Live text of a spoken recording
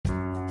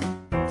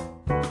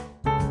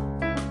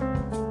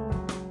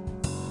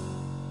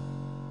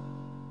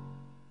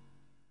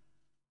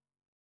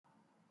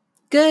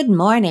Good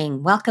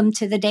morning. Welcome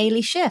to the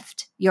Daily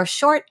Shift, your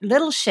short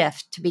little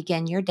shift to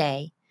begin your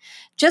day.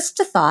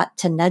 Just a thought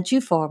to nudge you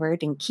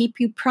forward and keep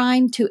you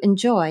primed to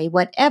enjoy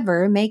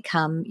whatever may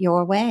come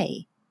your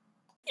way.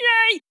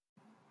 Yay!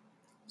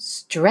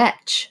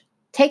 Stretch.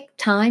 Take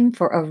time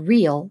for a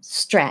real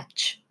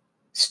stretch.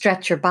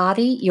 Stretch your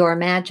body, your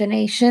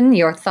imagination,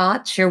 your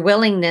thoughts, your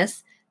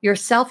willingness, your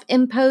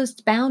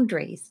self-imposed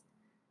boundaries.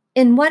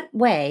 In what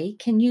way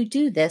can you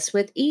do this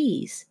with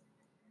ease?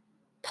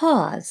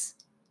 Pause.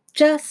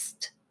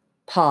 Just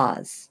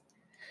pause.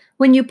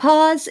 When you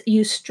pause,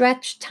 you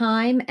stretch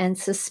time and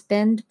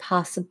suspend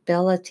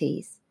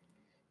possibilities.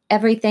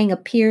 Everything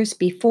appears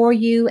before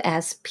you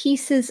as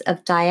pieces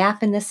of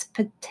diaphanous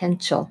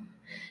potential.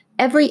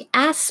 Every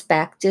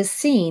aspect is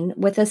seen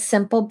with a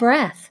simple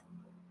breath.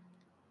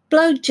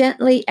 Blow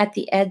gently at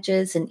the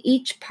edges, and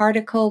each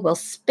particle will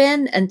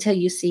spin until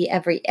you see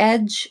every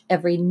edge,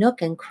 every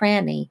nook and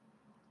cranny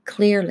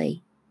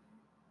clearly.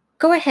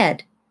 Go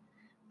ahead.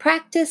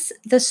 Practice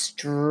the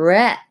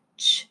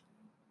stretch.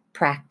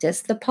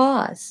 Practice the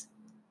pause.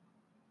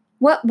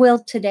 What will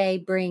today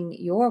bring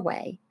your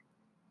way?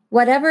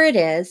 Whatever it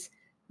is,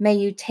 may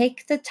you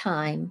take the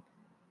time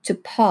to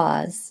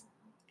pause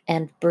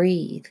and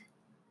breathe.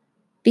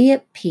 Be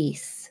at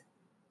peace.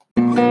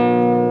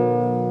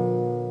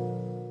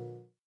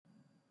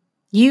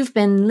 You've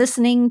been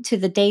listening to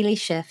The Daily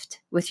Shift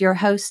with your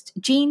host,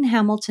 Jean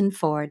Hamilton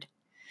Ford.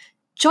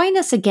 Join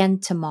us again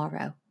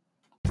tomorrow.